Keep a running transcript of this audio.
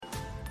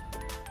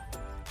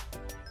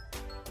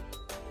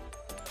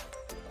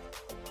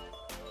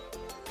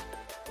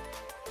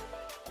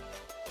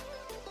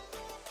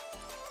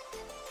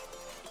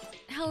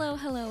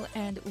Hello,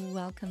 and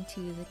welcome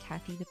to the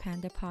Kathy the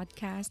Panda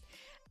podcast.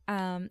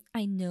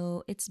 I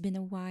know it's been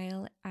a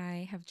while.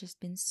 I have just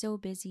been so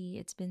busy.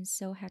 It's been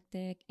so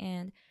hectic,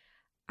 and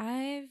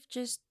I've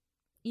just,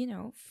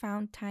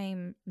 found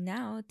time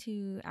now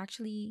to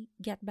actually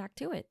get back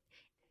to it.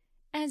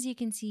 As you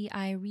can see,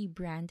 I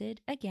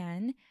rebranded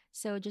again.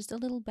 So, just a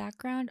little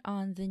background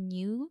on the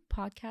new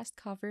podcast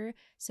cover.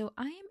 So,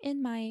 I am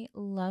in my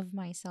Love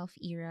Myself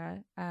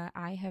era.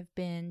 I have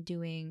been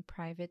doing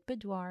private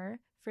boudoir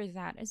for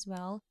that as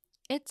well.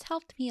 It's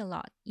helped me a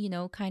lot,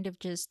 kind of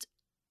just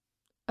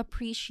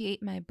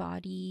appreciate my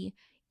body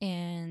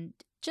and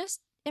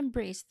just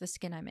embrace the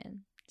skin I'm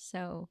in.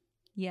 So,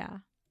 yeah.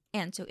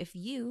 And so, if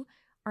you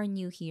are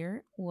new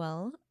here,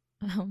 well,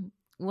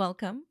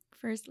 welcome,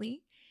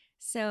 firstly.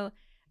 So,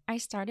 I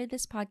started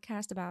this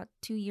podcast about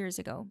 2 years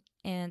ago,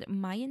 and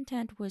my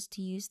intent was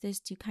to use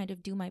this to kind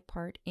of do my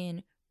part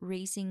in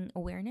raising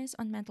awareness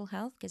on mental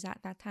health because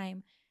at that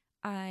time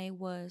I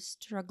was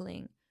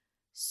struggling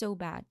so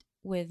bad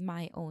with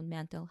my own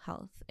mental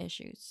health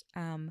issues.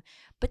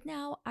 But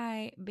now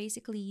I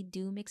basically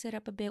do mix it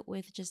up a bit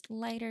with just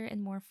lighter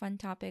and more fun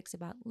topics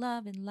about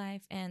love and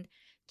life and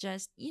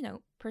just,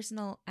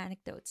 personal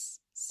anecdotes.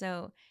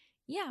 So,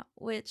 yeah,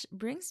 which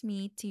brings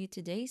me to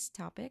today's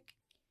topic,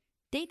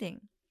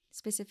 dating,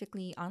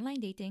 specifically online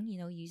dating,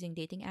 using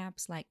dating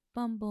apps like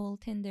Bumble,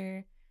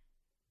 Tinder.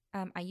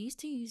 I used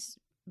to use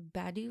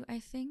Badu, I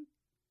think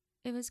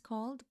it was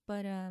called,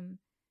 but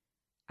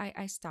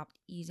I stopped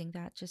using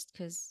that just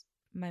because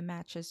my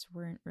matches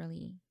weren't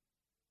really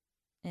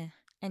eh.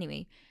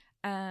 Anyway,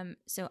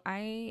 so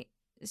I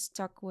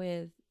stuck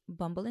with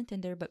Bumble and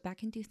Tinder, but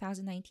back in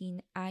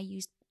 2019, I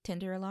used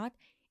Tinder a lot,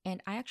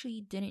 and I actually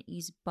didn't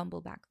use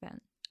Bumble back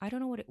then. I don't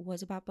know what it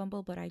was about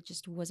Bumble, but I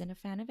just wasn't a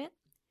fan of it.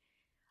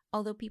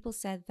 Although people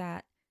said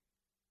that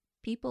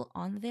people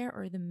on there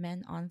or the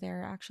men on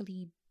there are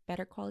actually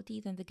better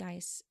quality than the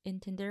guys in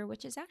Tinder,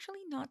 which is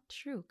actually not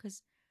true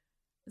because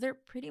they're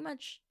pretty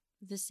much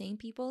the same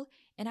people.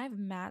 And I've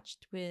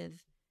matched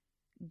with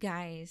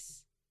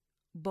guys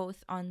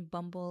both on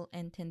Bumble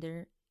and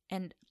Tinder.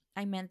 And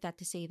I meant that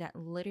to say that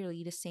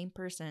literally the same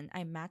person,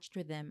 I matched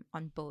with them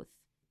on both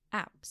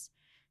apps.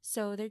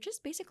 So they're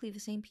just basically the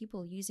same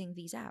people using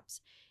these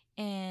apps.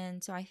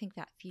 And so I think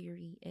that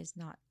theory is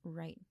not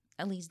right,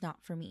 at least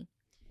not for me.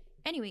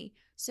 Anyway,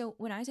 so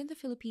when I was in the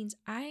Philippines,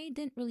 I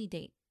didn't really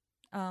date.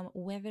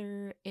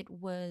 Whether it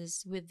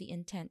was with the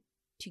intent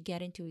to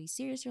get into a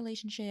serious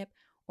relationship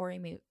or a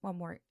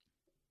more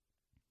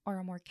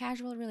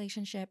casual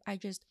relationship, I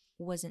just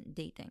wasn't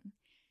dating.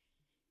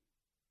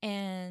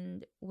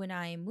 And when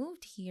I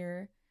moved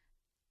here,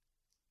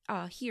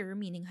 here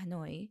meaning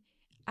Hanoi,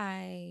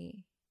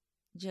 I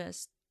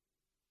just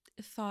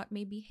thought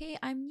maybe, hey,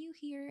 I'm new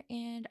here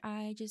and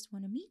I just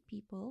want to meet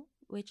people,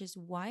 which is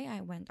why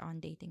I went on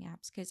dating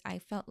apps because I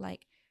felt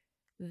like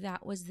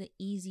that was the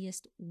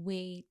easiest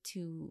way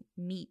to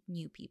meet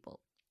new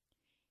people.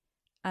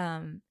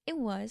 It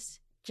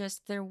was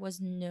just there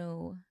was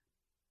no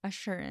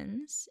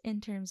assurance in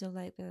terms of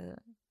like the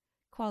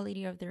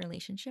quality of the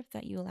relationship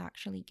that you'll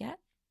actually get.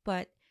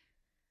 But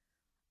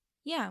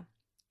yeah.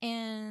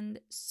 And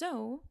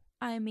so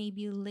I may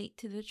be late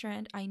to the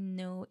trend. I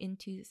know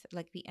into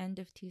like the end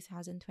of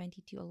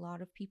 2022, a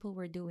lot of people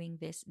were doing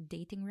this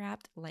dating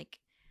wrapped. Like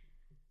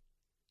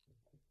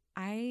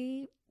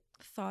I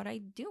thought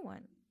I'd do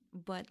one,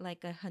 but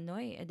like a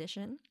Hanoi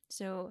edition.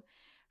 So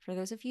for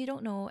those of you who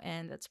don't know,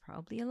 and that's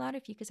probably a lot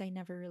of you because I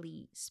never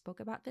really spoke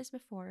about this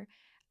before,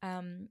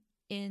 um,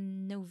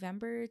 in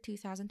November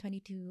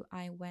 2022,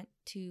 I went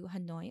to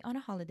Hanoi on a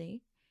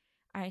holiday.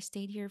 I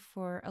stayed here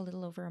for a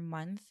little over a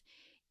month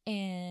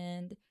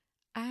and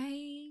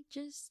I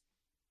just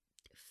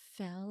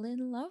fell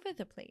in love with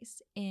the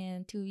place.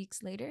 And 2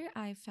 weeks later,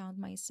 I found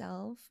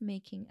myself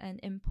making an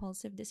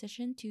impulsive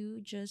decision to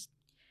just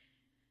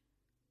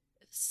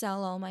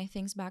sell all my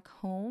things back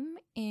home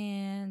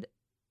and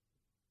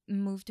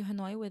move to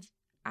Hanoi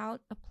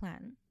without a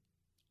plan.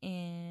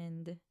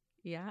 And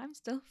yeah, I'm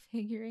still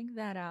figuring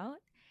that out.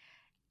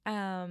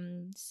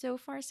 So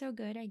far so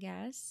good, I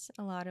guess.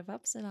 A lot of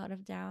ups, a lot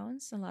of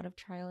downs, a lot of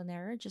trial and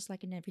error, just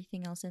like in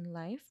everything else in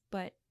life,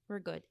 but we're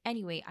good.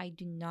 Anyway, I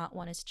do not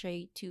want to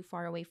stray too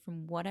far away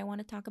from what I want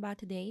to talk about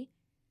today.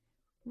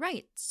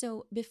 Right.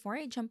 So before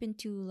I jump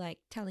into like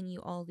telling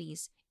you all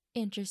these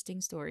interesting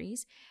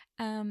stories,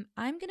 I'm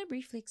gonna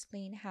briefly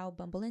explain how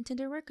Bumble and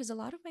Tinder work because a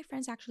lot of my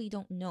friends actually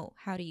don't know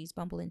how to use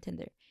Bumble and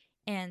Tinder.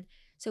 And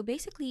so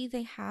basically,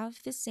 they have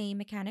the same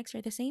mechanics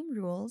or the same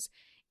rules.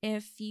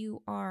 If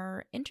you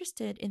are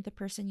interested in the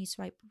person, you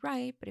swipe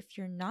right, but if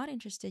you're not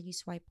interested, you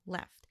swipe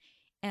left.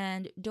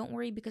 And don't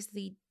worry because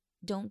they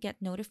don't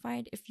get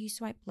notified if you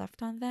swipe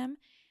left on them.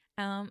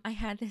 I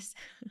had this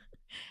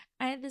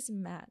I had this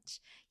match.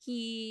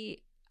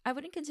 I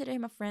wouldn't consider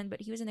him a friend,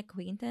 but he was an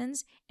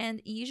acquaintance.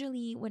 And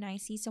usually, when I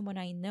see someone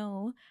I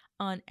know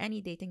on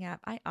any dating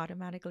app, I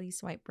automatically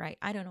swipe right.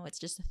 I don't know. It's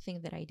just a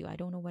thing that I do. I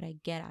don't know what I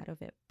get out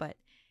of it, but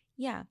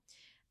yeah.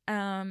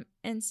 And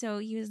so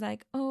he was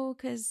like, "Oh,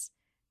 because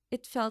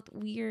it felt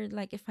weird,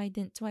 like if I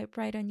didn't swipe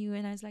right on you.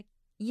 And I was like,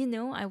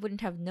 I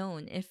wouldn't have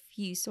known if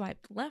you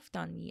swiped left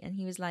on me. And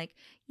he was like,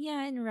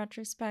 yeah, in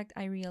retrospect,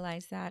 I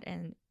realized that.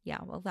 And yeah,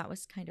 well, that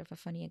was kind of a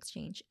funny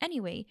exchange.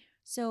 Anyway,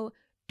 so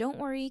don't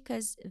worry,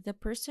 because the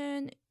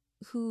person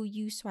who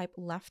you swipe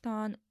left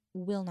on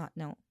will not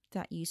know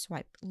that you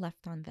swipe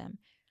left on them.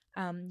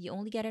 You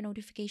only get a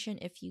notification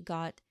if you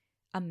got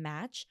a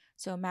match.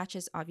 So a match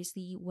is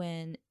obviously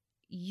when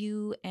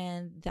you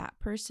and that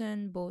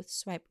person both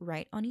swipe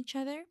right on each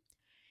other.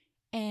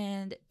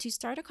 And to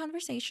start a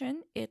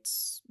conversation,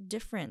 it's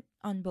different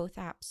on both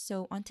apps.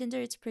 So on Tinder,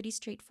 it's pretty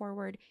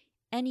straightforward.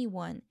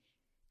 Anyone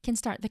can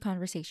start the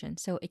conversation.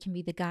 So it can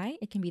be the guy,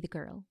 it can be the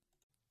girl.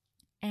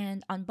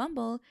 And on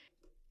Bumble,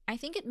 I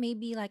think it may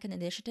be like an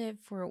initiative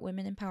for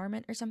women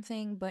empowerment or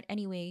something. But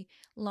anyway,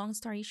 long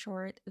story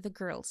short, the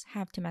girls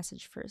have to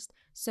message first.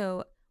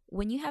 So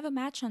when you have a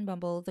match on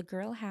Bumble, the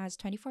girl has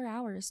 24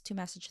 hours to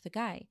message the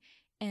guy.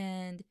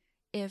 And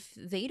if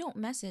they don't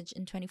message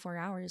in 24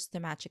 hours, the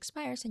match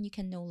expires and you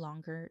can no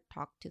longer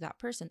talk to that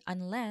person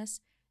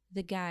unless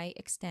the guy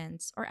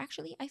extends, or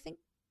actually I think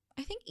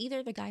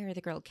either the guy or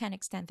the girl can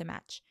extend the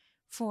match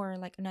for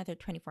like another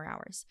 24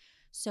 hours.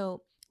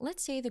 So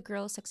let's say the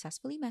girl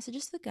successfully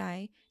messages the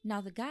guy. Now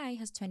the guy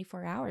has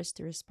 24 hours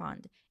to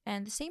respond.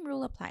 And the same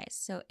rule applies.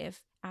 So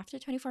if after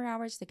 24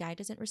 hours the guy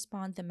doesn't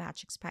respond, the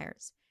match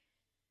expires.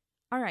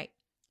 All right.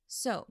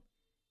 So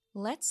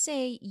let's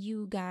say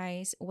you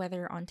guys,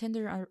 whether on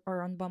Tinder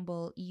or on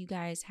Bumble, you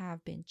guys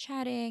have been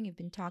chatting, you've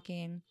been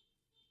talking,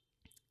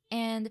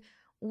 and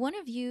one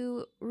of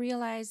you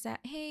realized that,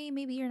 hey,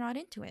 maybe you're not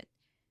into it.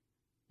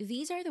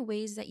 These are the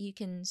ways that you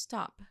can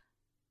stop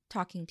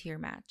talking to your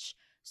match.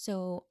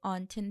 So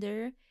on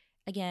Tinder,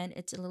 again,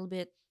 it's a little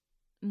bit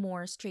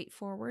more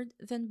straightforward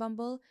than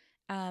Bumble.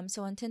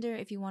 So on Tinder,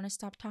 if you want to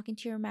stop talking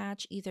to your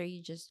match, either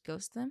you just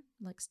ghost them,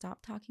 like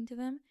stop talking to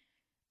them,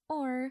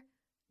 or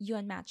you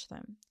unmatch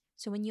them.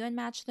 So when you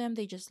unmatch them,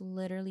 they just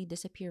literally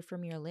disappear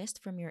from your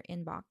list, from your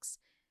inbox.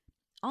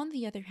 On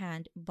the other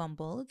hand,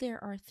 Bumble,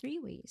 there are three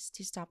ways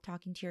to stop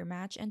talking to your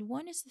match, and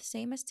one is the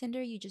same as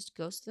Tinder. You just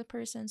ghost the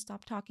person,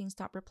 stop talking,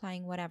 stop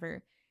replying,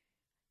 whatever.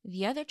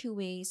 The other two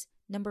ways,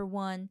 number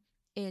one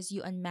is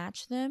you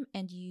unmatch them,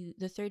 and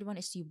the third one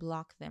is you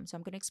block them. So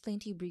I'm going to explain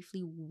to you briefly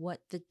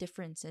what the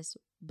difference is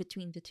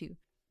between the two.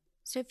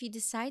 So if you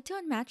decide to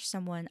unmatch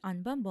someone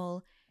on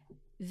Bumble,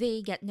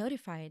 they get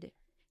notified.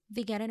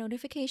 They get a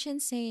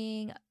notification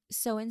saying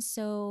so and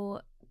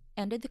so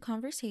ended the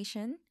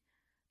conversation,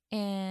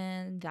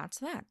 and that's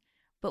that.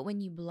 But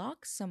when you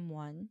block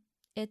someone,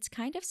 it's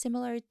kind of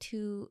similar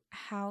to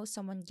how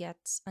someone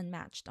gets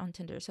unmatched on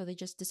Tinder. So they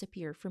just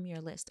disappear from your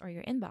list or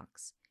your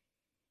inbox.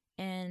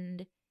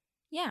 And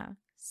yeah,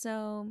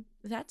 so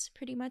that's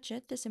pretty much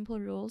it, the simple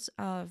rules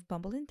of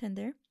Bumble and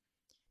Tinder.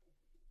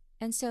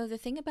 And so the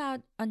thing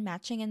about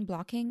unmatching and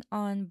blocking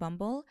on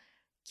Bumble,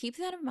 keep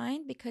that in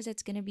mind because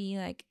it's going to be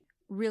like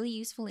really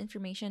useful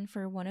information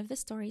for one of the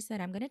stories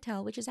that I'm going to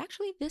tell, which is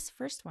actually this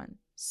first one.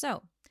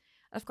 So,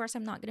 of course,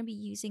 I'm not going to be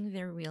using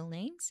their real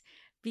names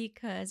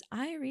because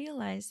I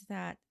realized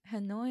that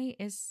Hanoi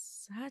is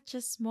such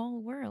a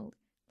small world.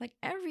 Like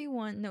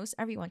everyone knows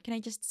everyone. Can I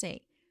just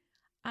say,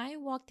 I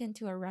walked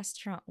into a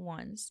restaurant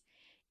once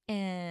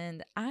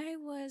and I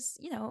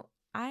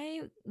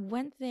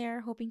went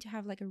there hoping to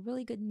have like a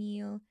really good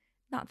meal.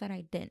 Not that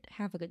I didn't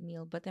have a good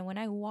meal, but then when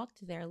I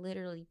walked there,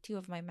 literally two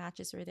of my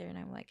matches were there, and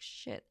I'm like,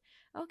 shit,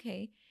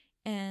 okay.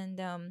 And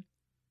and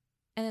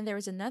then there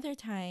was another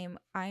time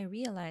I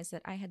realized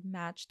that I had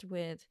matched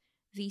with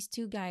these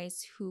two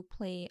guys who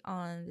play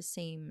on the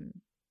same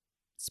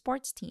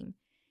sports team,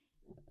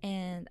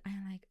 and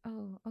I'm like,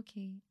 oh,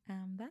 okay,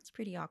 that's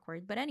pretty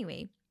awkward. But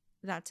anyway,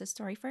 that's a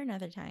story for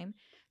another time.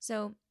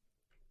 So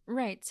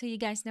right. So you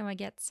guys know I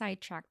get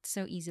sidetracked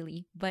so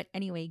easily. But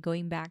anyway,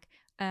 going back,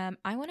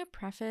 I want to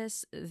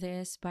preface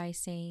this by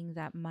saying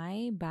that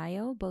my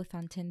bio, both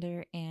on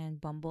Tinder and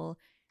Bumble,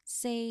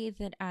 say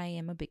that I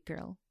am a big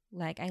girl.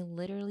 Like, I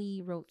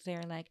literally wrote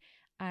there, like,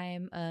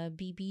 I'm a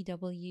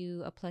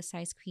BBW, a plus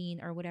size queen,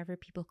 or whatever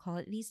people call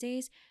it these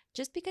days,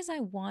 just because I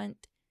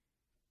want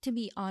to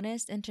be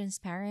honest and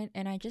transparent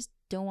and I just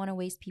don't want to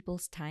waste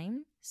people's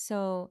time.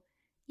 So,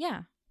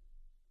 yeah.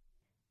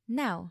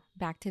 Now,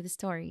 back to the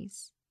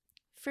stories.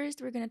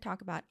 First, we're going to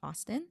talk about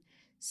Austin.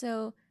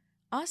 So,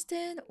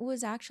 Austin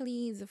was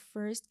actually the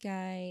first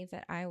guy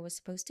that I was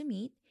supposed to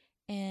meet.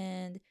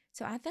 And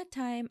so at that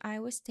time, I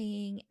was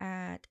staying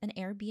at an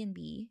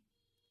Airbnb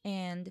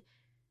and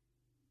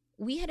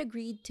we had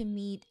agreed to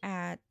meet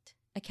at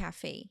a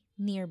cafe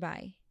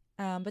nearby.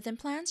 But then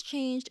plans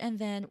changed, and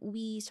then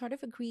we sort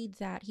of agreed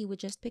that he would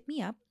just pick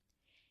me up.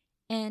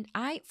 And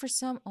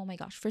oh my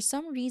gosh, for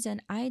some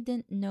reason, I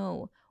didn't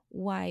know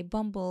why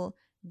Bumble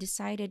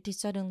decided to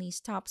suddenly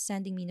stop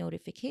sending me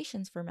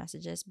notifications for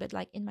messages. But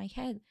like in my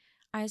head,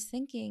 I was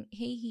thinking,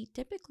 hey, he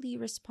typically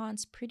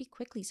responds pretty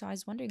quickly. So I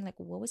was wondering, like,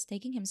 what was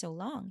taking him so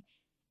long?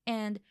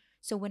 And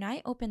so when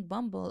I opened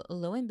Bumble,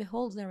 lo and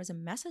behold, there was a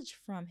message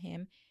from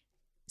him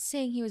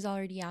saying he was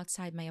already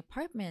outside my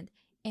apartment.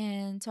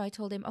 And so I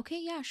told him, okay,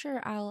 yeah,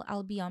 sure,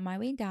 I'll be on my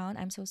way down.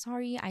 I'm so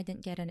sorry, I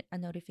didn't get a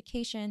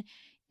notification.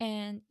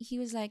 And he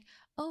was like,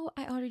 oh,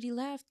 I already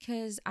left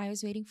because I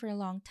was waiting for a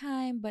long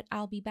time, but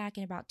I'll be back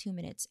in about 2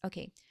 minutes.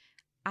 Okay,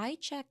 I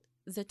checked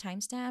the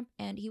timestamp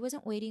and he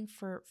wasn't waiting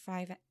for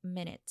 5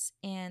 minutes.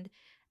 And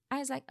I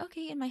was like,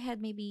 okay, in my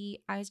head,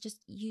 maybe I was just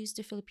used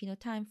to Filipino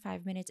time.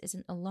 5 minutes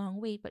isn't a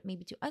long wait, but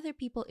maybe to other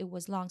people it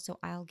was long. So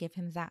I'll give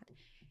him that.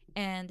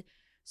 And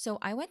so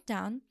I went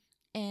down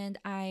and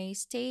I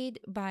stayed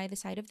by the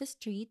side of the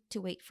street to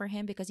wait for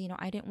him because,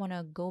 I didn't want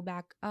to go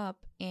back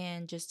up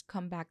and just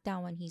come back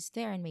down when he's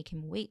there and make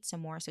him wait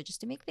some more. So just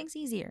to make things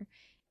easier.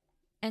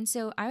 And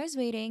so I was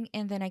waiting,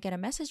 and then I get a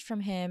message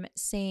from him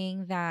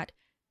saying that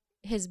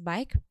his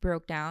bike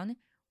broke down,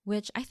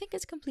 which I think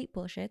is complete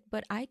bullshit,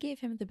 but I gave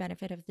him the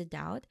benefit of the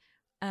doubt.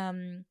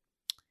 Um,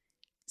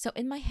 so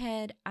in my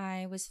head,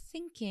 I was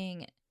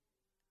thinking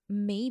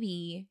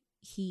maybe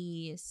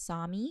he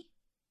saw me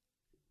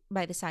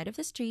by the side of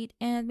the street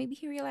and maybe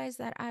he realized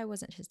that I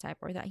wasn't his type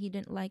or that he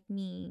didn't like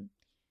me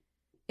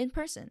in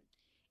person.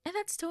 And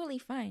that's totally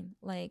fine.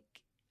 Like,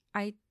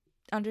 I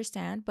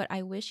understand, but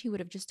I wish he would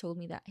have just told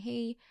me that,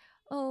 hey,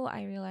 oh,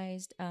 I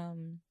realized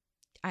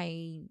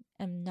I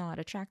am not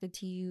attracted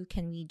to you.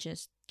 Can we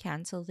just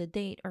cancel the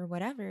date or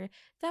whatever?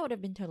 That would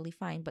have been totally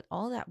fine. But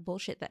all that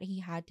bullshit that he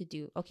had to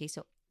do.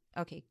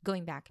 Okay,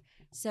 going back.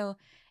 So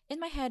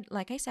in my head,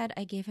 like I said,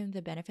 I gave him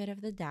the benefit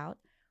of the doubt,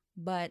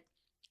 but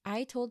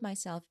I told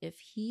myself if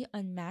he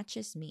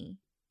unmatches me,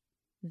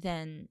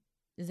 then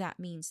that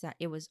means that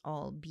it was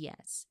all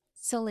BS.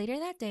 So later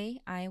that day,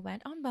 I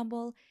went on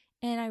Bumble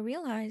and I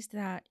realized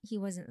that he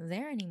wasn't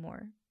there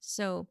anymore.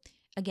 So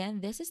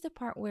again, this is the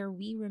part where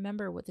we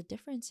remember what the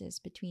difference is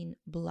between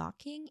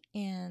blocking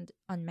and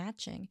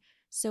unmatching.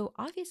 So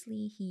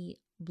obviously, he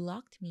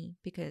blocked me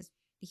because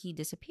he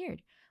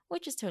disappeared,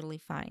 which is totally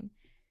fine.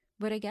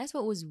 But I guess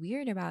what was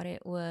weird about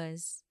it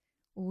was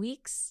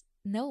weeks,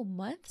 no,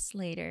 months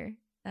later,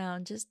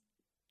 just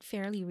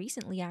fairly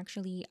recently,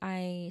 actually,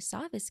 I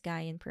saw this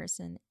guy in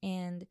person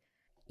and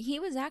he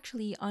was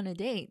actually on a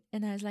date.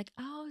 And I was like,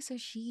 oh, so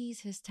she's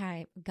his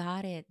type.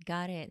 Got it,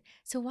 got it.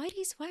 So why did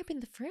he swipe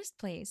in the first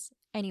place?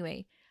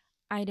 Anyway,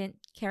 I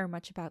didn't care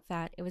much about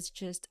that. It was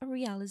just a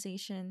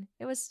realization.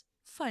 It was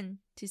fun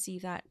to see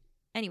that.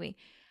 Anyway,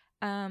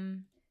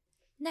 um,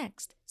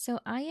 next. So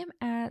I am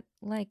at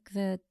like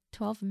the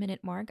 12-minute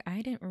mark.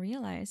 I didn't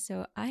realize.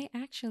 So I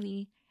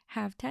actually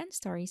have 10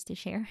 stories to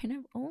share and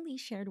I've only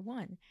shared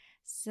one.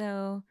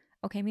 So,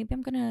 okay, maybe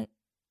I'm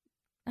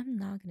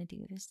not going to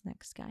do this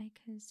next guy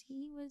cuz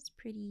he was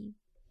pretty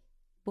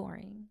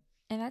boring.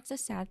 And that's a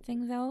sad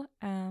thing though.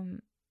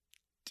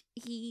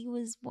 He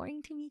was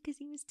boring to me cuz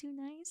he was too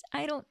nice.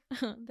 I don't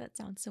that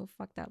sounds so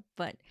fucked up,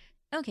 but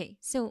okay,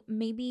 so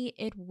maybe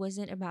it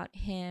wasn't about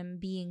him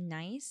being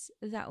nice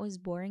that was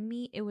boring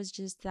me. It was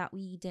just that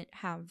we didn't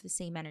have the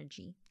same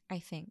energy, I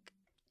think.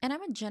 And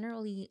I'm a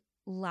generally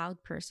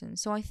loud person,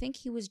 so I think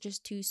he was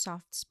just too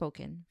soft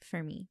spoken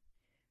for me.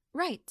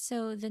 Right,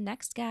 so the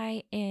next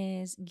guy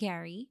is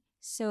Gary.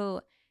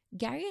 So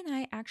Gary and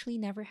I actually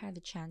never had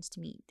the chance to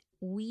meet.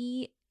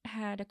 We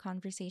had a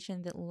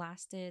conversation that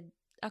lasted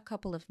a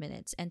couple of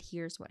minutes, and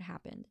here's what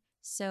happened.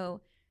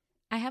 So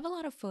I have a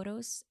lot of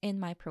photos in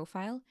my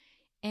profile,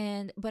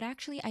 and but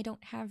actually I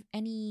don't have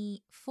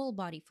any full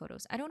body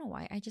photos. I don't know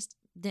why. I just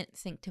didn't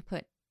think to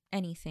put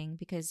anything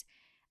because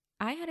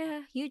I had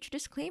a huge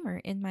disclaimer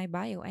in my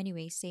bio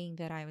anyway saying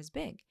that I was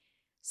big.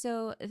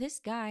 So this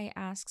guy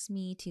asks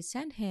me to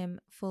send him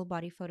full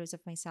body photos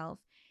of myself,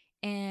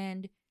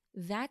 and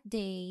that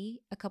day,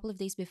 a couple of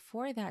days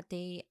before that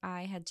day,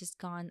 I had just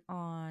gone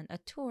on a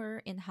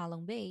tour in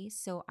Halong Bay,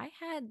 so I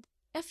had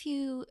a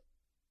few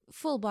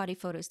full body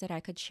photos that I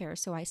could share.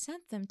 So I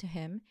sent them to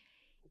him.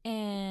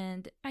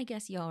 And I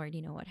guess you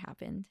already know what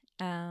happened.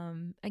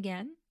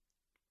 Again,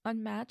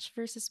 on match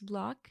versus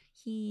block,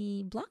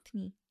 he blocked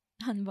me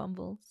on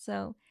Bumble.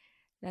 So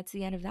that's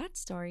the end of that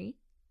story.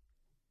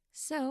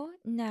 So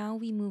now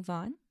we move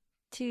on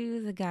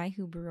to the guy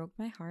who broke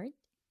my heart.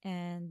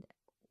 And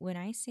when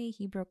I say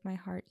he broke my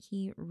heart,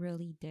 he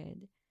really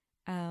did.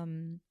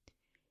 Um,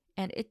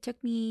 and it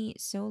took me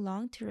so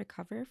long to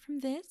recover from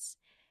this.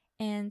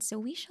 And so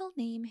we shall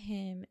name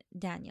him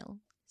Daniel.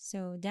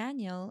 So,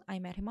 Daniel, I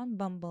met him on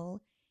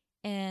Bumble.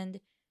 And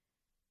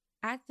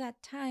at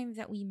that time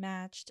that we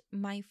matched,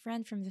 my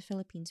friend from the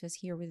Philippines was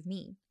here with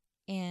me.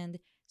 And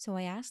so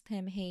I asked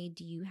him, hey,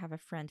 do you have a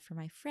friend for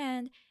my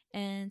friend?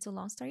 And so,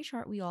 long story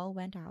short, we all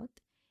went out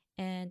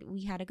and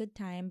we had a good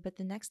time. But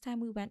the next time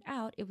we went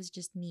out, it was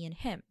just me and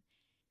him.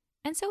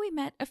 And so we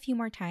met a few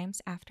more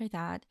times after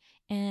that.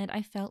 And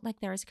I felt like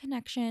there was a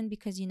connection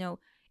because,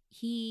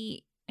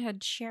 he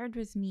had shared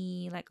with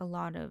me like a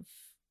lot of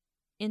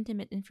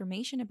intimate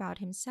information about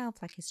himself,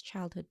 like his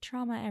childhood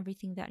trauma,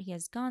 everything that he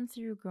has gone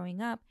through growing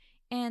up.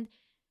 And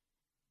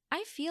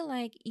I feel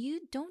like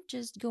you don't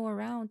just go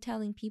around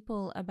telling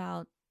people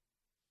about,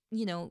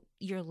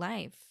 your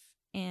life.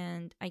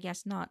 And I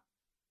guess not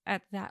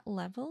at that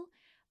level,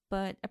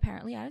 but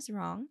apparently I was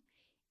wrong.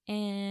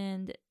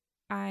 And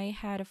I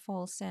had a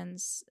false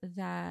sense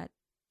that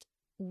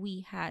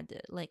we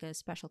had like a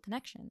special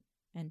connection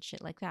and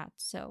shit like that.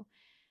 So,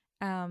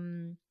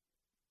 um,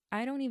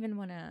 I don't even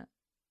want to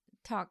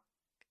talk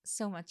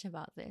so much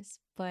about this,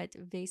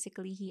 but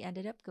basically, he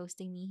ended up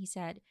ghosting me. He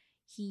said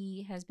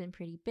he has been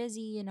pretty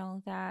busy and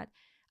all that.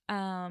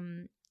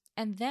 Um,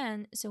 and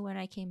then, so when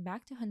I came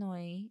back to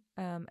Hanoi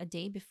a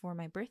day before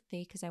my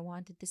birthday, because I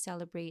wanted to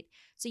celebrate,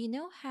 so you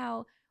know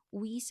how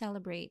we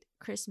celebrate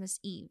Christmas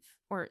Eve,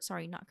 or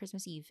sorry, not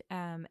Christmas Eve,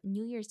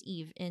 New Year's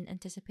Eve in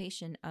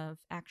anticipation of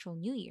actual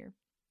New Year.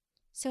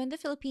 So in the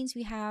Philippines,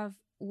 we have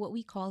what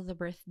we call the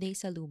birthday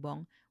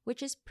salubong,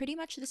 which is pretty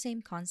much the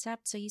same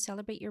concept. So you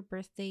celebrate your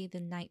birthday the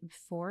night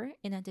before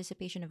in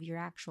anticipation of your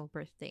actual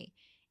birthday.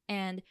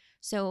 And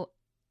so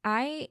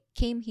I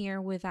came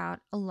here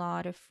without a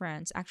lot of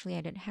friends. Actually,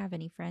 I didn't have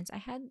any friends. I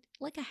had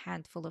like a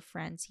handful of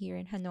friends here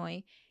in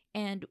Hanoi.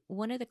 And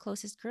one of the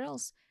closest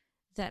girls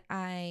that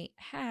I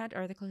had,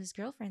 or the closest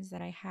girlfriends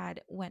that I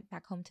had, went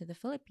back home to the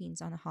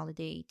Philippines on a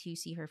holiday to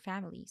see her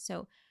family.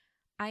 So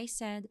I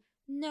said,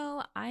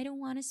 no, I don't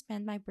want to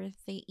spend my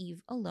birthday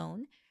eve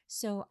alone.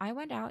 So I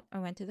went out, I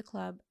went to the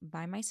club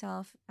by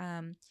myself.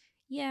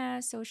 Yeah,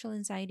 social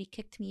anxiety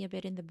kicked me a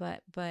bit in the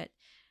butt, but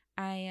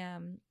I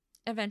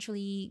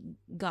eventually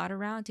got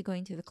around to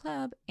going to the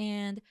club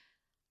and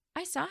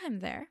I saw him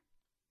there.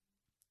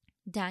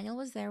 Daniel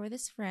was there with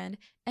his friend,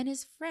 and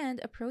his friend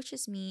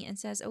approaches me and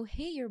says, "Oh,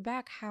 hey, you're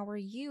back. How are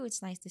you?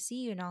 It's nice to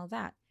see you," and all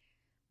that.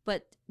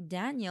 But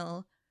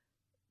Daniel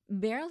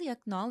barely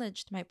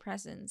acknowledged my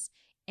presence.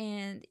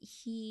 And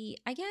he,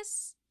 I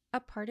guess, a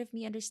part of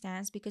me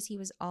understands because he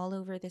was all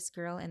over this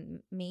girl,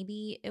 and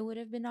maybe it would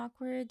have been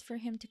awkward for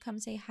him to come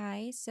say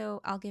hi. So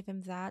I'll give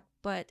him that.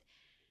 But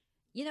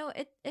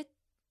it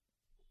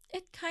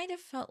kind of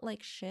felt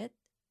like shit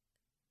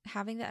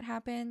having that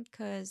happen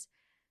because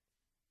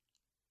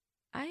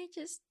I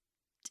just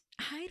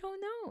I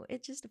don't know.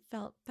 It just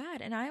felt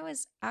bad. And I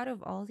was out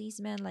of all these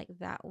men, like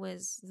that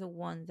was the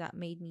one that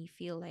made me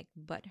feel like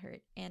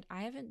butthurt. And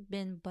I haven't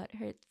been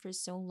butthurt for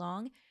so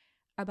long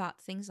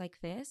about things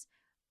like this,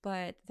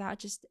 but that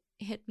just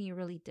hit me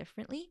really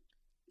differently.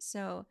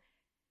 So,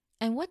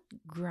 and what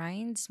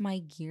grinds my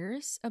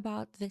gears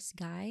about this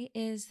guy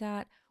is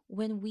that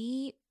when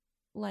we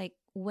like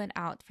went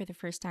out for the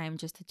first time,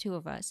 just the two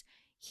of us,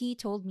 he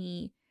told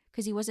me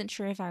because he wasn't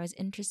sure if I was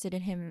interested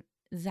in him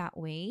that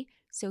way.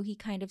 So he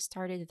kind of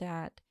started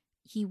that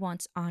he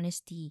wants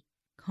honesty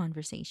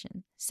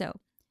conversation. So,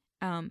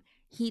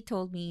 he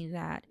told me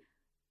that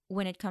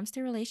when it comes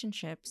to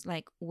relationships,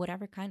 like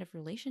whatever kind of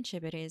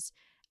relationship it is,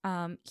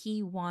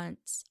 he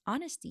wants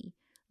honesty.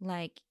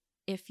 Like,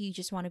 if you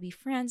just want to be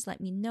friends,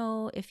 let me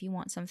know. If you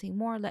want something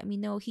more, let me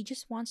know. He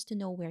just wants to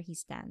know where he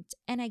stands.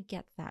 And I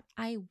get that.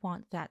 I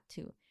want that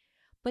too.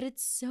 But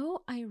it's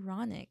so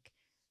ironic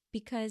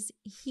because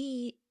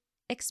he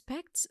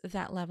expects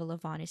that level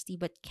of honesty,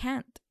 but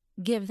can't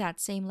give that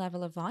same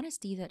level of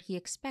honesty that he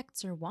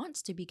expects or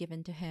wants to be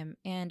given to him.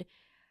 And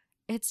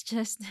it's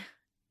just,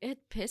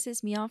 it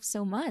pisses me off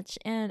so much.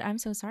 And I'm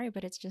so sorry,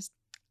 but it's just,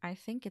 I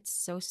think it's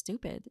so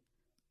stupid.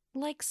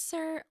 Like,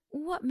 sir,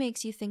 what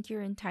makes you think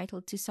you're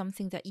entitled to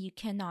something that you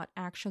cannot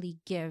actually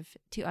give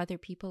to other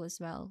people as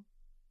well?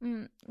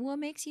 What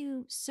makes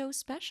you so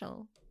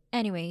special?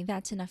 Anyway,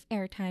 that's enough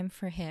airtime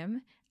for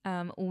him.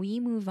 We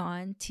move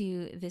on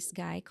to this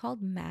guy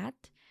called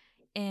Matt.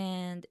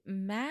 And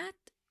Matt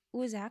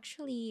was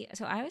actually,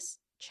 so I was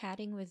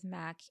chatting with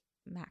no,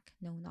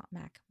 not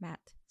Matt.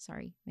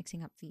 Sorry,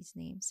 mixing up these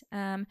names.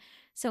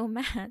 So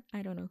Matt,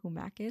 I don't know who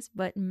Mac is,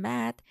 but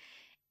Matt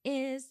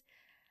is,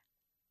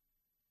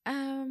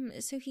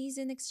 so he's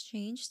an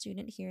exchange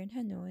student here in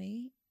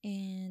Hanoi,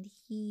 and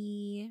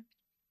he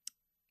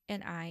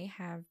and I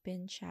have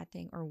been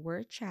chatting or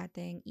were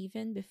chatting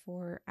even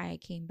before I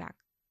came back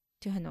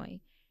to Hanoi.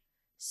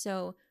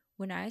 So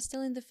when I was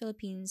still in the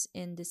Philippines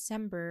in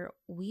December,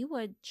 we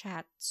would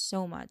chat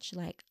so much,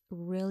 like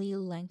really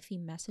lengthy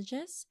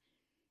messages.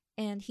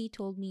 And he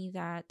told me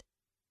that,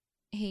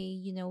 hey,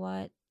 you know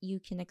what? You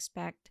can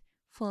expect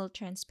full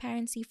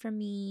transparency from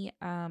me.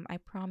 I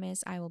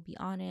promise I will be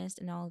honest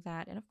and all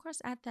that. And of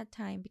course, at that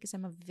time, because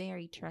I'm a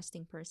very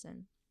trusting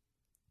person,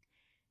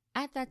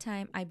 at that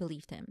time, I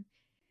believed him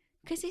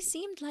because he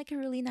seemed like a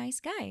really nice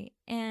guy.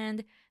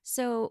 And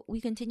so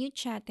we continued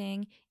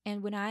chatting.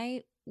 And when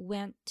I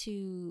went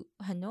to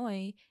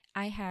Hanoi,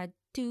 I had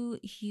two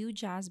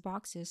huge ass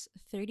boxes,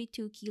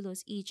 32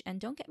 kilos each. And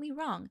don't get me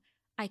wrong,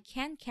 I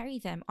can carry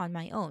them on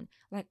my own.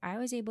 Like, I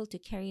was able to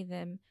carry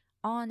them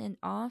on and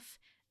off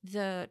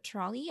the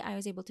trolley, I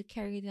was able to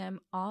carry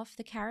them off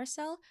the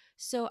carousel.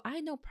 So I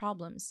had no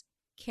problems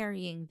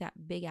carrying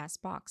that big ass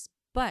box.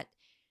 But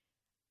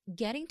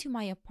getting to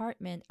my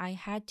apartment, I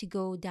had to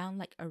go down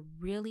like a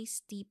really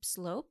steep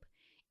slope.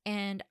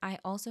 And I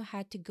also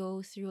had to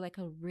go through like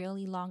a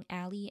really long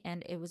alley.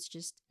 And it was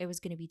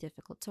going to be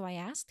difficult. So I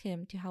asked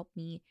him to help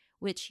me,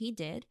 which he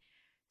did.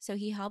 So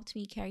he helped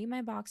me carry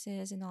my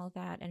boxes and all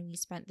that. And we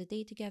spent the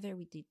day together.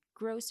 We did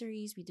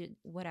groceries, we did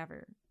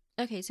whatever.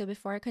 Okay, so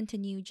before I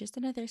continue, just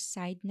another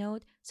side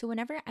note. So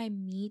whenever I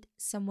meet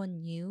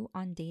someone new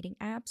on dating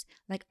apps,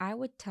 like I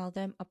would tell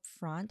them up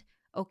front,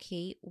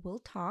 okay, we'll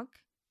talk,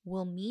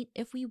 we'll meet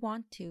if we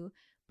want to,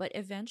 but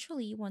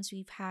eventually once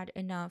we've had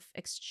enough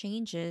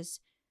exchanges,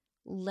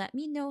 let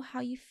me know how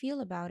you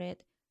feel about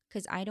it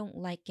because I don't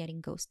like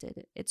getting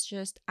ghosted. It's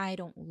just I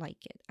don't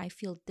like it. I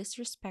feel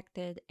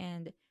disrespected,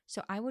 and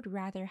so I would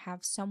rather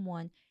have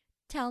someone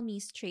tell me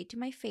straight to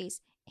my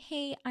face,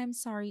 "Hey, I'm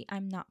sorry,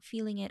 I'm not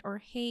feeling it," or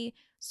 "Hey,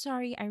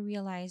 sorry, I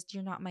realized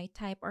you're not my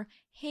type," or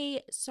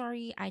 "Hey,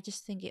 sorry, I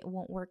just think it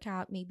won't work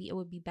out. Maybe it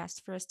would be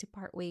best for us to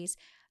part ways."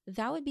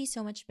 That would be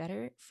so much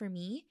better for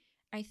me,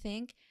 I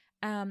think.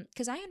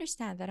 Because I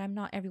understand that I'm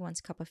not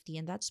everyone's cup of tea,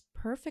 and that's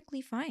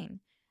perfectly fine.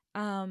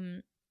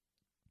 Um,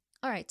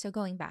 all right, so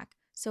going back.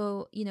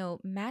 So,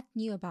 Matt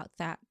knew about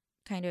that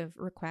kind of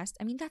request.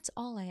 I mean, that's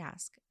all I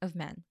ask of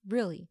men,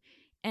 really.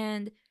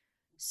 And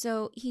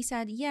so he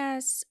said,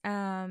 yes,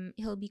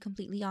 he'll be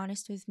completely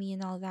honest with me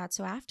and all that.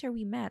 So after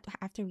we met,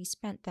 after we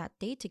spent that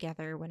day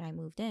together when I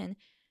moved in,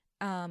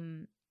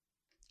 um,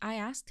 I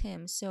asked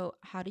him, so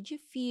how did you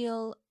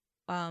feel?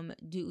 Do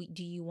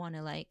you want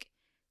to like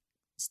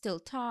still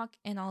talk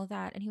and all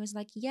that? And he was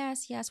like,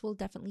 yes, yes, we'll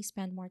definitely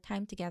spend more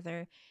time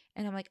together.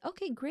 And I'm like,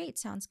 okay, great,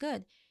 sounds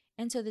good.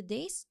 And so the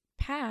days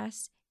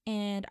pass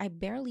and I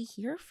barely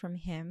hear from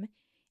him.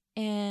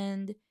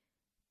 And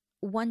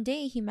one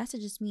day he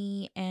messages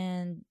me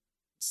and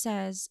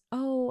says,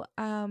 "Oh,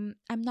 I'm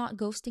not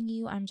ghosting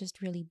you. I'm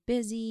just really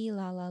busy,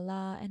 la la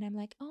la." And I'm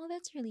like, "Oh,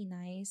 that's really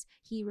nice."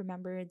 He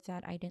remembered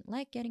that I didn't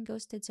like getting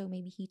ghosted, so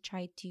maybe he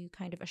tried to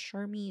kind of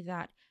assure me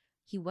that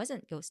he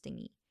wasn't ghosting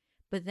me.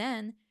 But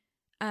then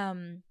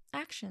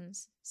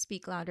actions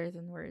speak louder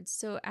than words.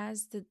 So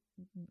as the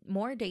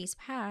more days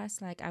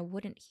pass, like I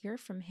wouldn't hear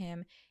from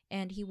him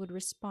and he would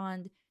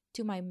respond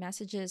to my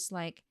messages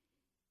like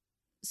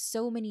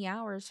so many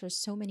hours or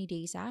so many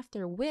days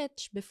after,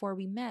 which before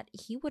we met,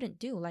 he wouldn't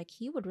do. Like,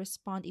 he would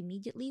respond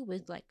immediately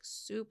with like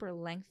super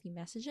lengthy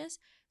messages.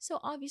 So,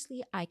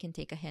 obviously, I can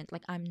take a hint.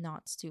 Like, I'm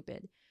not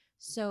stupid.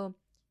 So,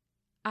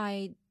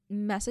 I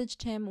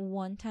messaged him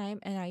one time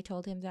and I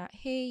told him that,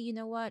 hey, you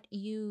know what?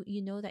 You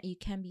know that you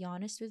can be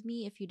honest with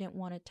me if you didn't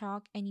want to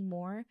talk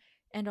anymore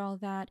and all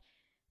that.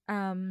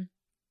 Um,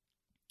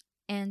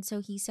 and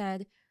so he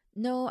said,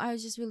 no, I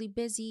was just really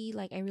busy.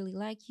 Like, I really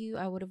like you.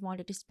 I would have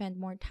wanted to spend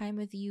more time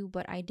with you,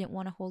 but I didn't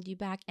want to hold you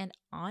back. And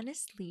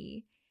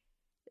honestly,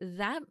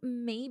 that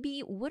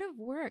maybe would have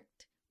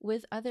worked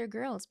with other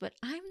girls, but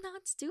I'm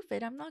not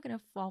stupid. I'm not going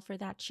to fall for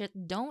that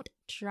shit. Don't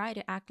try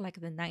to act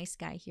like the nice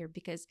guy here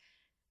because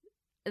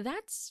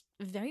that's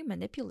very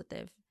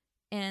manipulative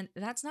and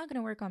that's not going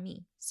to work on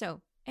me.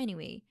 So,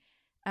 anyway,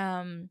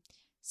 um,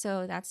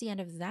 so that's the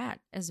end of that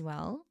as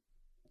well.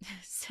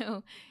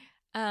 So,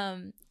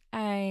 um,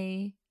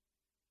 I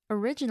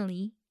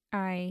originally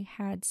I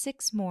had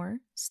six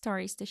more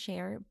stories to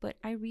share, but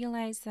I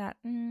realized that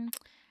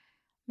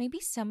maybe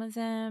some of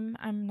them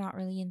I'm not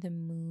really in the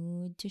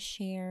mood to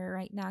share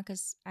right now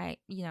because I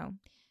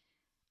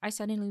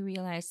suddenly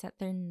realized that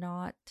they're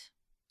not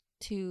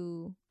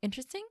too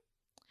interesting.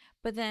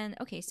 But then,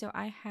 okay, so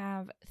I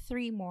have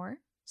three more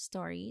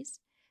stories.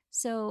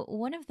 So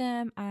one of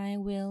them, I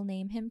will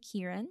name him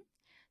Kieran.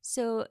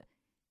 So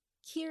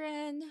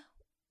Kieran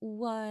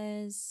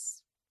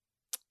was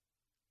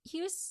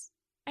he was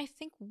I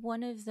think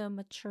one of the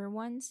mature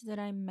ones that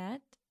I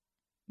met.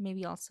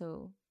 Maybe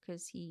also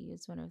because he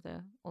is one of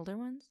the older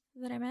ones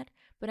that I met.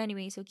 But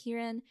anyway, so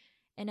Kieran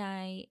and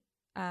I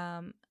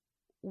um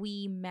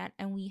we met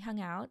and we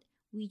hung out.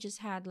 We just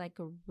had like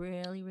a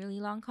really,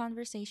 really long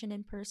conversation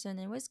in person.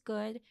 It was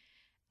good.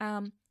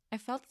 I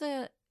felt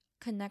the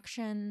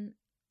connection,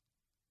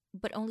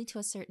 but only to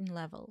a certain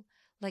level.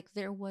 Like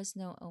there was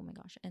no, oh my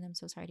gosh, and I'm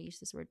so sorry to use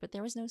this word, but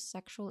there was no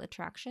sexual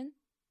attraction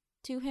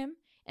to him.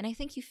 And I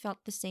think he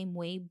felt the same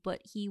way,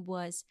 but he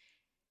was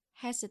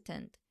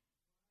hesitant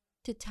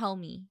to tell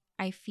me,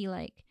 I feel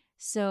like.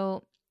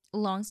 So,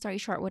 long story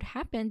short, what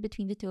happened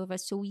between the two of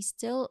us, so we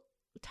still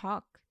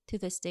talk to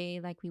this day,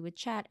 like we would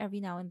chat every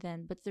now and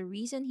then. But the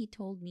reason he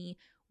told me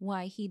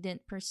why he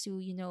didn't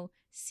pursue,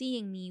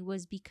 seeing me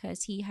was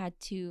because he had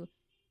to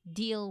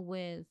deal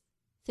with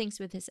things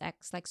with his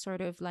ex, like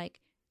sort of like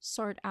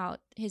sort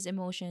out his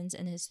emotions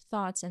and his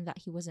thoughts, and that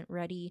he wasn't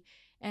ready.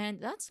 And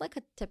that's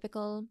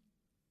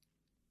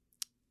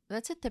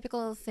a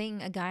typical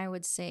thing a guy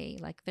would say,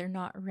 like they're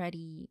not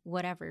ready,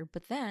 whatever.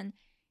 But then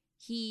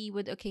he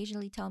would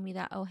occasionally tell me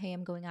that, oh, hey,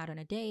 I'm going out on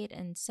a date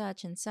and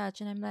such and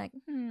such. And I'm like,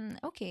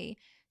 okay.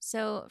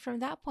 So from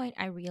that point,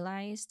 I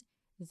realized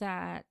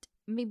that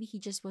maybe he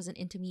just wasn't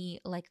into me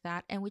like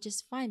that. And which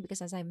is fine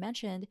because, as I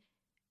mentioned,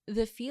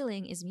 the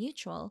feeling is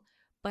mutual.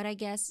 But I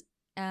guess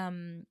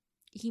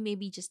he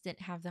maybe just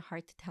didn't have the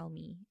heart to tell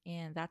me.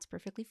 And that's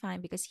perfectly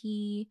fine because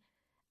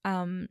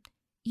um,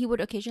 he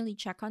would occasionally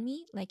check on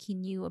me. Like he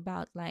knew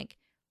about like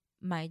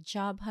my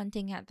job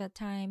hunting at that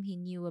time. He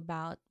knew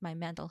about my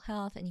mental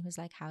health, and he was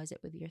like, "How is it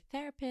with your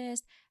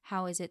therapist?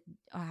 How is it?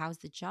 How's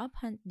the job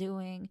hunt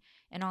doing?"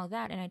 And all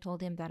that. And I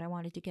told him that I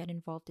wanted to get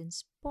involved in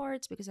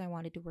sports because I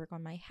wanted to work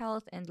on my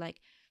health and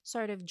like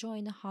sort of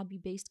join a hobby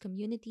based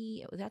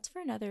community. That's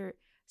for another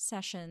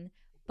session.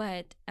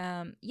 But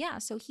yeah,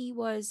 so he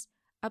was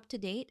up to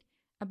date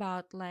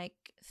about like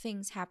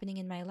things happening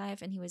in my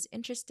life, and he was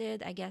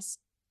interested, I guess,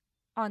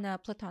 on a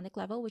platonic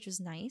level, which was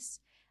nice.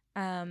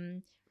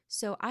 Um,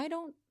 so I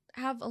don't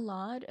have a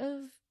lot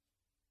of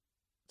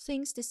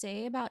things to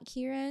say about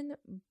Kieran.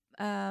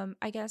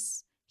 I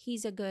guess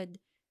he's a good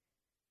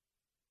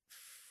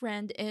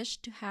friend ish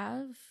to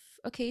have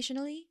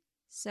occasionally.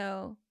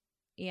 So,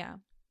 yeah.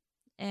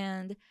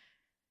 And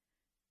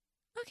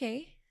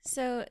okay,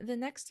 so the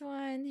next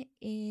one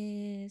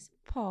is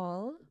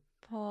Paul.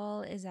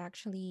 Paul is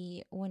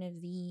actually one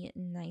of the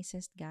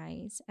nicest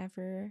guys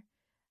ever.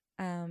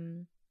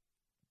 Um,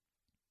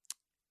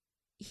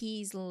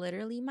 he's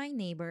literally my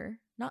neighbor,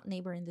 not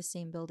neighbor in the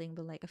same building,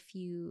 but like a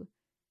few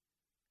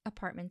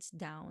apartments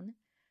down.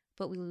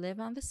 But we live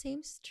on the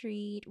same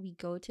street. We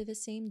go to the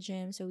same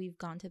gym. So we've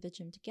gone to the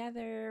gym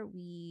together.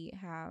 We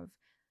have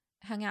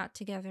hung out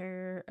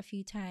together a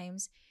few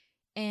times.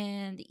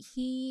 And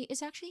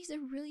he's a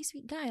really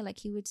sweet guy. Like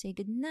he would say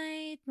good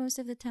night most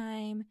of the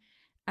time.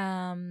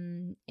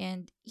 And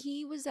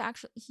he was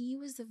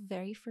the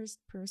very first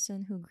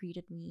person who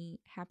greeted me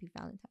happy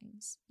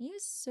Valentine's. He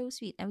was so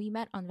sweet. And we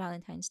met on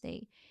Valentine's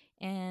Day.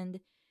 And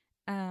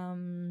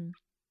um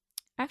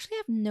actually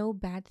have no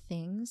bad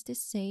things to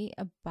say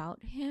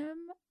about him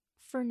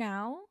for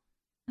now.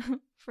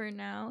 For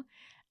now.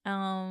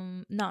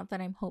 Not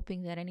that I'm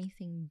hoping that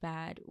anything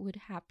bad would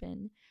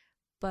happen,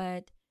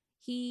 but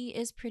he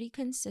is pretty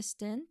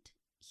consistent.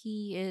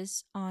 He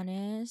is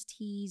honest.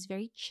 He's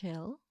very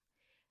chill.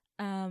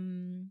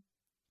 Um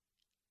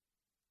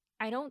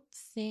I don't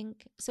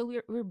think so.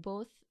 We're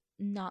both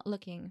not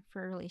looking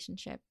for a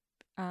relationship.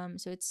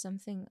 So it's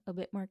something a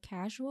bit more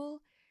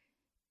casual,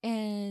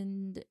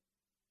 and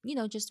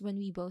just when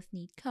we both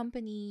need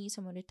company,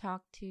 someone to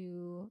talk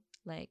to,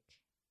 like,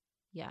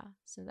 yeah,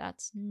 so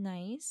that's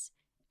nice.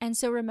 And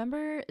so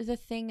remember the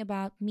thing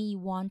about me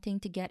wanting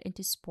to get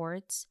into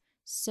sports?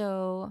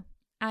 So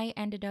I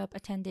ended up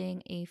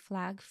attending a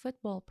flag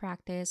football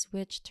practice,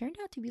 which turned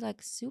out to be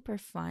like super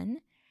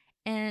fun.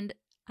 And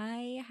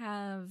I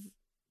have,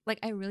 like,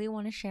 I really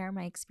want to share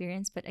my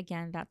experience, but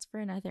again, that's for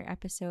another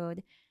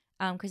episode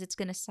because it's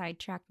going to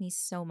sidetrack me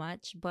so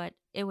much, but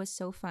it was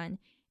so fun.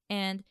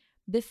 And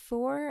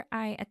before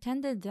I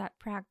attended that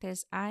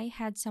practice, I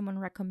had someone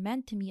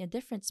recommend to me a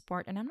different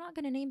sport, and I'm not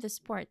going to name the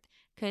sport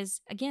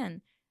because,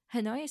 again,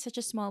 Hanoi is such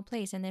a small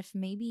place. And if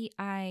maybe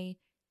I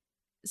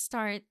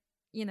start,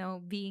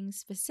 being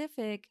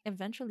specific,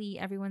 eventually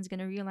everyone's going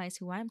to realize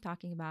who I'm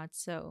talking about.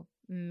 So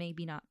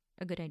maybe not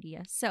a good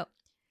idea. So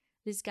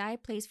this guy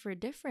plays for a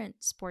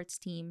different sports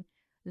team,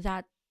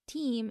 that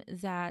team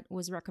that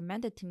was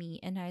recommended to me.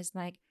 And I was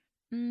like,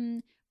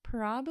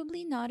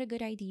 probably not a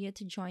good idea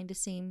to join the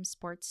same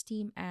sports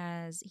team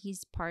as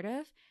he's part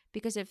of,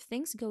 because if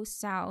things go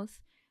south,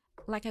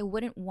 like I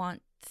wouldn't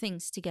want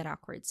things to get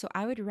awkward. So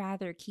I would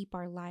rather keep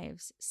our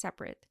lives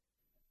separate.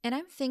 And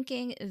I'm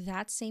thinking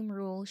that same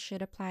rule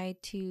should apply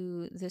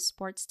to the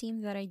sports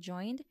team that I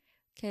joined,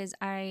 because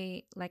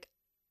I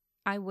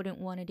wouldn't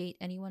want to date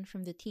anyone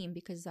from the team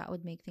because that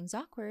would make things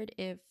awkward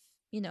if,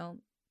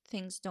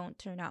 things don't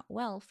turn out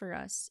well for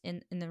us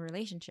in the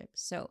relationship.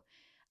 So,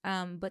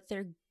 but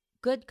they're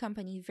good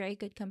company, very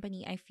good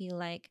company. I feel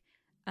like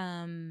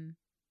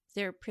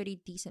they're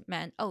pretty decent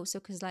men. Oh, so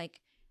because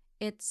like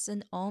it's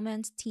an all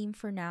men's team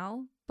for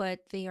now,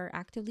 but they are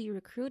actively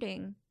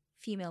recruiting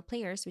female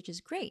players, which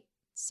is great.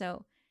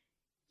 So,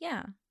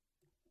 yeah.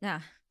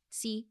 Yeah.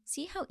 See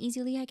how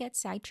easily I get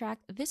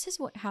sidetracked? This is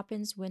what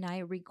happens when I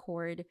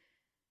record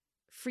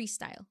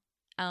freestyle.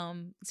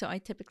 So I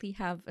typically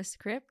have a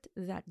script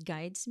that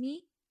guides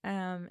me.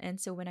 And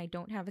so when I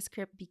don't have a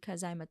script,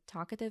 because I'm a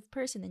talkative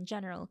person in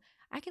general,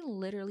 I can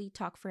literally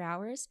talk for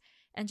hours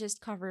and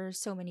just cover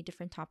so many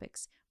different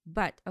topics.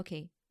 But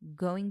okay,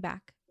 going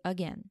back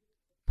again.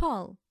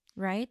 Paul,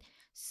 right?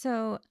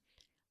 So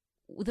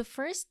the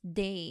first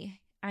day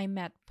I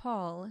met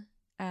Paul,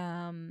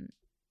 um,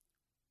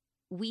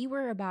 we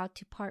were about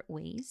to part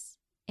ways,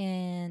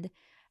 and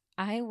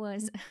I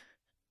was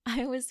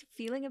I was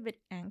feeling a bit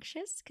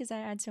anxious because I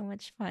had so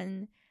much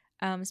fun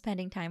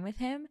spending time with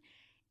him.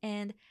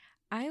 And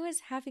I was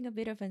having a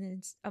bit of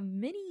a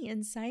mini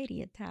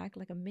anxiety attack,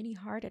 like a mini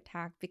heart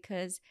attack,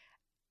 because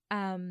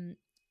um,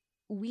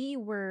 we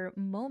were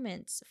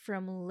moments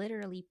from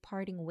literally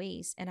parting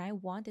ways. And I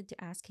wanted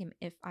to ask him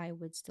if I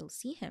would still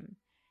see him.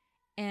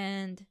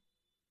 And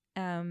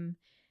um,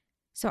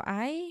 so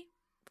I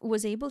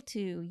was able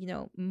to,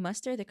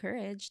 muster the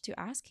courage to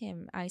ask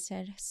him. I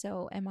said,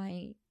 "So am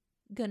I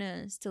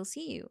gonna still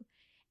see you?"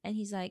 And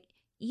he's like,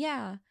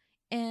 "Yeah."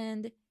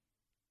 And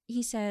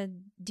he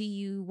said, "Do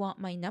you want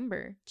my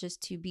number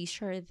just to be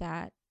sure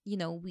that,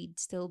 we'd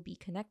still be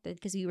connected?"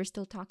 Because we were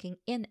still talking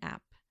in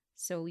app.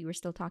 So we were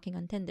still talking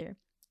on Tinder.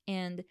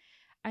 And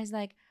I was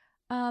like,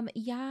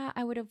 yeah,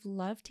 I would have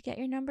loved to get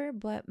your number,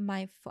 but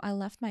I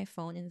left my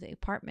phone in the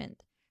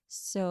apartment.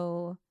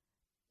 So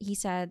he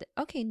said,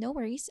 okay, no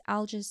worries.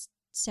 I'll just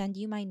send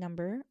you my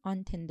number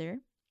on Tinder.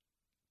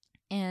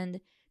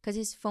 And because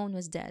his phone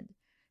was dead.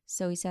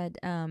 So he said,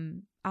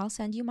 I'll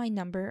send you my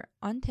number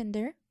on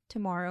Tinder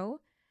tomorrow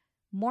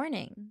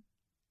morning.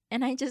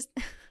 And I just,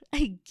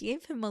 I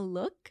gave him a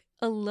look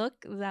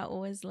that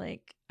was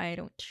like, I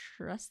don't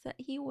trust that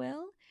he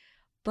will.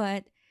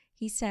 But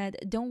he said,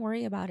 don't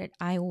worry about it.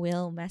 I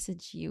will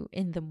message you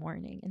in the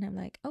morning. And I'm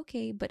like,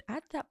 okay. But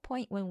at that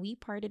point, when we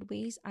parted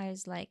ways, I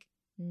was like,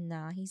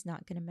 nah, he's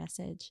not going to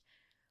message.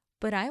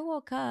 But I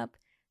woke up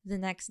the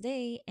next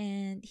day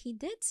and he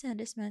did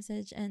send his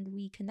message and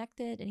we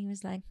connected and he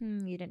was like,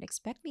 you didn't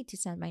expect me to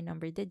send my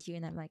number, did you?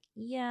 And I'm like,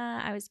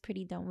 yeah, I was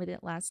pretty done with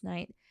it last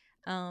night.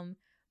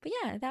 But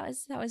yeah, that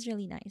was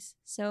really nice.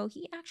 So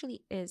he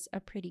actually is a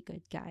pretty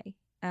good guy.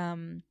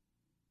 Um,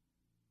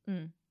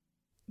 mm.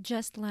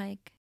 Just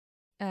like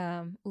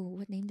ooh,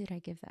 what name did I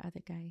give the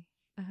other guy?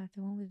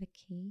 The one with the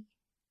K.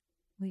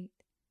 Wait,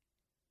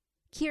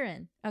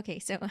 Kieran. Okay,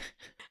 so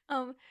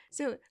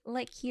so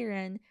like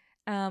Kieran,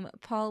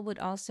 Paul would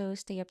also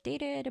stay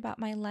updated about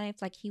my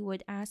life. Like he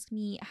would ask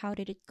me how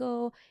did it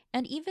go,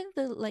 and even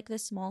the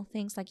small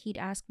things, like he'd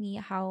ask me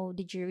how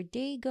did your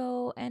day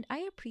go, and I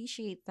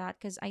appreciate that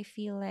because I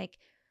feel like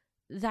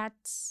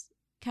that's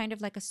kind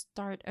of like a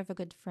start of a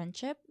good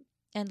friendship.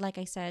 And like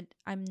I said,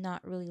 I'm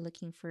not really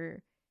looking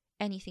for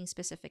anything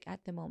specific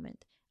at the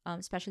moment,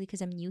 especially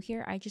because I'm new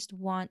here. I just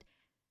want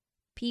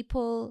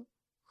people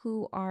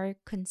who are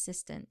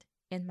consistent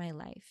in my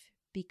life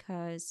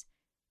because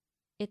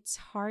it's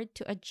hard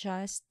to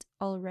adjust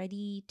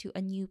already to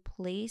a new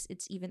place.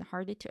 It's even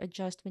harder to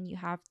adjust when you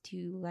have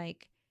to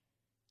like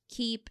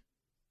keep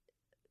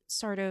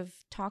sort of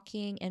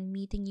talking and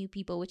meeting new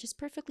people, which is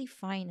perfectly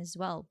fine as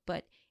well.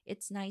 But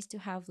it's nice to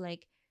have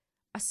like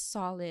a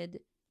solid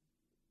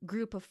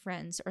group of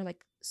friends or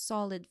like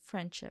solid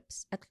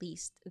friendships at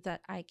least that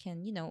I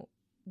can,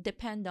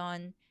 depend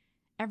on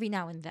every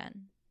now and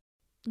then.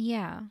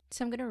 Yeah.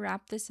 So I'm going to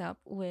wrap this up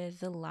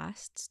with the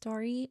last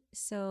story.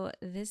 So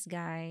this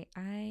guy,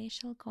 I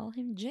shall call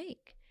him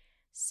Jake.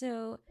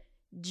 So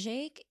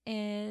Jake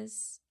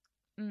is,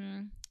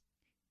 mm,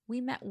 we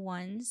met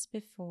once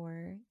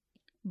before,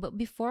 but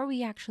before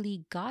we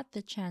actually got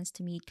the chance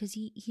to meet, because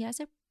he has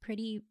a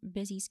pretty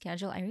busy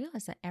schedule, I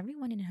realized that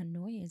everyone in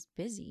Hanoi is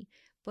busy,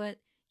 but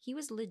he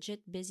was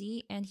legit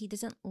busy and he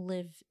doesn't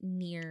live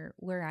near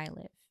where I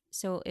live.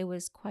 So it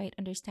was quite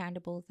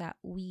understandable that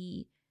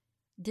we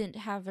didn't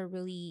have a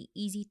really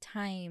easy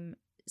time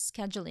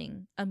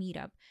scheduling a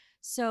meetup.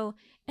 So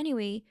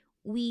anyway,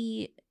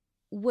 we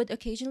would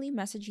occasionally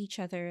message each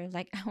other.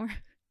 Like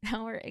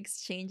our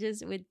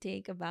exchanges would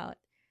take about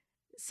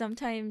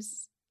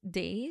sometimes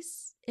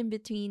days in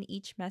between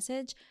each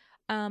message.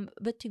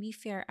 But to be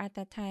fair, at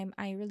that time,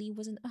 I really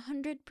wasn't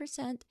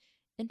 100%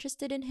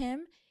 interested in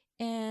him.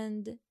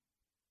 And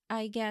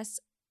I guess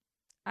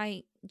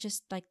I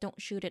just like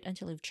don't shoot it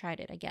until you've tried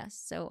it, I guess.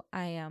 So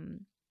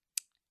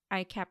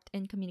I kept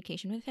in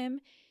communication with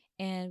him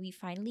and we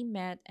finally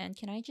met. And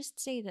can I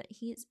just say that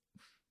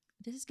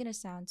this is gonna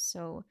sound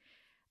so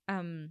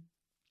um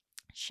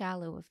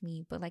shallow of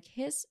me, but like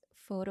his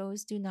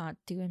photos do not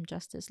do him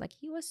justice. Like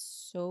he was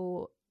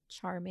so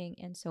charming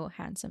and so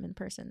handsome in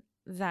person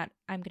that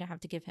I'm gonna have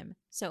to give him.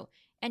 So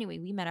anyway,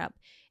 we met up,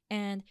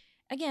 and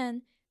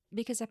again,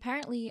 because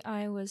apparently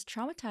I was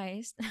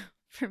traumatized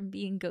from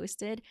being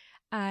ghosted,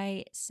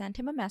 I sent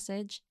him a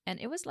message and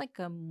it was like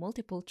a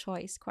multiple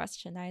choice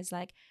question. I was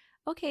like,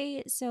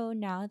 okay, so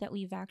now that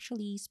we've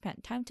actually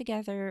spent time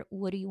together,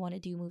 what do you want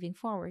to do moving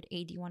forward?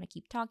 A, do you want to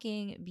keep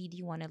talking? B, do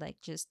you want to like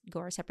just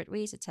go our separate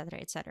ways, etc.,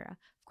 etc.?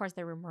 Of course,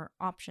 there were more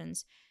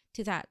options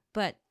to that,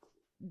 but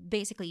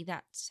basically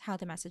that's how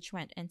the message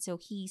went. And so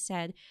he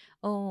said,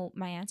 oh,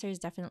 my answer is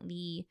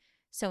definitely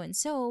so and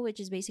so, which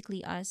is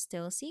basically us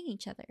still seeing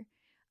each other.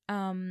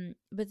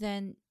 But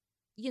then,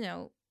 you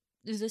know,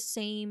 the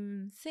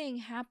same thing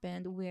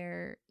happened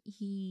where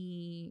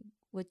he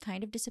would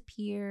kind of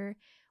disappear,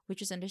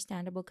 which is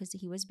understandable because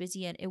he was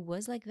busy, and it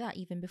was like that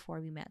even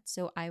before we met.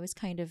 So I was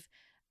kind of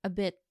a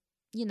bit,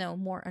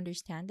 more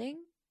understanding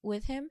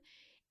with him.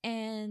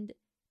 And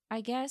I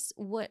guess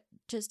what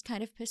just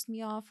kind of pissed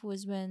me off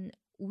was when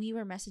we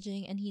were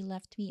messaging and he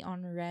left me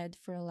on red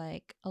for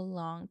like a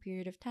long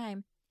period of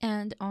time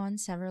and on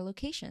several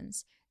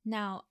occasions.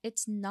 Now,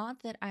 it's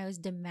not that I was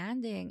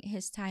demanding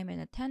his time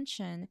and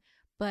attention,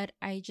 but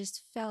I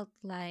just felt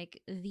like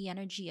the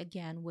energy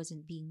again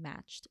wasn't being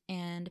matched.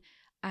 And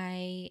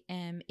I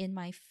am in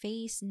my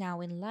phase now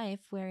in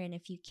life wherein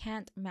if you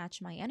can't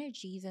match my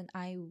energy, then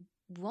I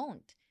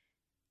won't,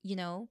 you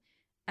know,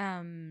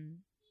 um,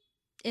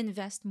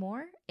 invest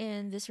more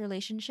in this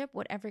relationship,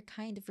 whatever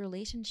kind of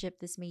relationship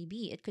this may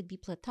be. It could be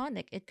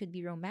platonic, it could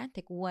be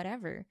romantic,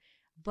 whatever.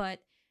 But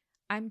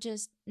I'm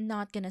just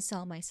not going to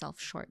sell myself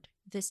short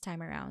this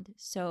time around.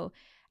 So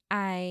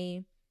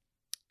I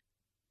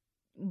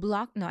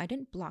no, I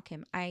didn't block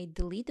him. I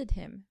deleted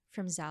him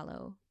from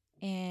Zalo.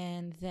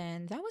 And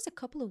then that was a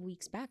couple of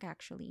weeks back,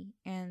 actually.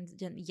 And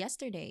then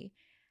yesterday,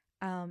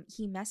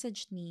 he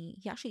messaged me.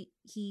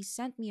 He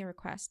sent me a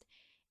request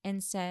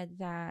and said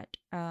that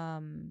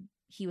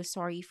he was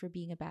sorry for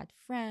being a bad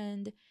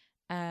friend.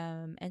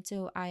 And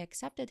so I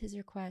accepted his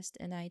request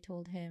and I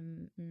told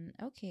him,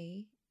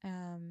 okay.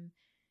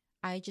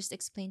 I just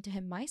explained to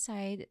him my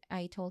side.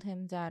 I told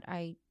him that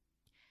I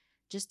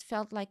just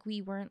felt like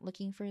we weren't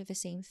looking for the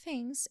same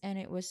things and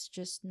it was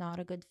just not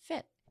a good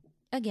fit.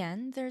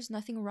 Again, there's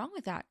nothing wrong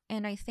with that.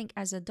 And I think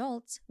as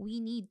adults, we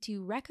need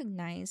to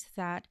recognize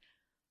that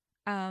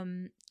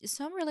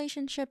some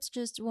relationships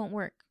just won't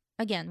work.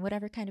 Again,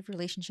 whatever kind of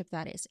relationship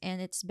that is.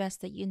 And it's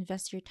best that you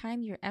invest your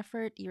time, your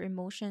effort, your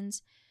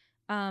emotions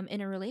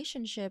in a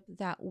relationship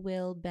that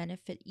will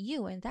benefit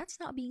you. And that's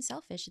not being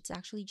selfish. It's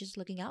actually just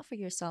looking out for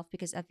yourself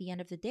because at the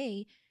end of the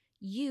day,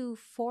 you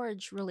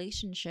forge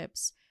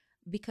relationships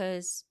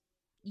because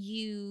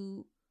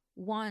you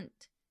want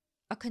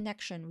a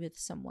connection with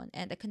someone.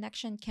 And a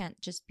connection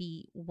can't just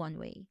be one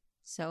way.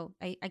 So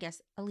I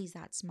guess at least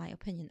that's my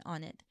opinion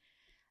on it.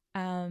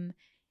 Um,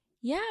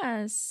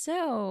 yeah,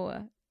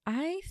 so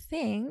I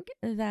think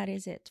that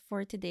is it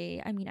for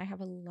today. I mean, I have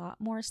a lot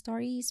more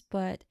stories,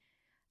 but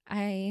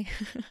I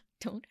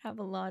don't have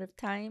a lot of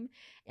time.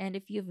 And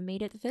if you've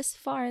made it this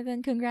far,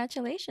 then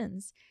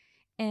congratulations.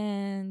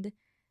 And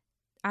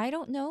I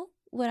don't know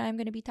what I'm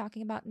going to be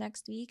talking about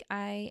next week.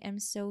 I am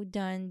so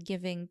done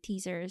giving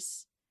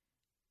teasers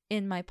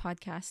in my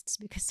podcasts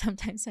because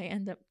sometimes I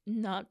end up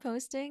not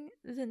posting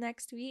the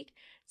next week.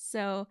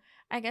 So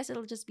I guess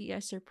it'll just be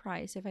a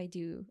surprise if I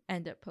do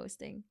end up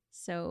posting.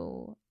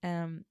 So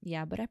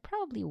yeah, but I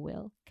probably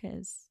will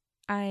because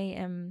I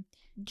am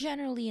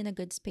generally in a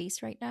good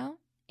space right now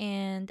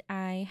and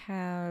I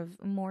have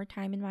more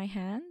time in my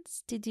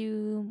hands to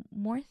do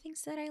more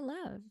things that I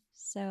love.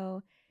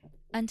 So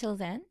until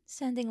then,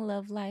 sending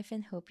love, life,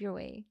 and hope your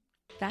way.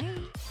 Bye.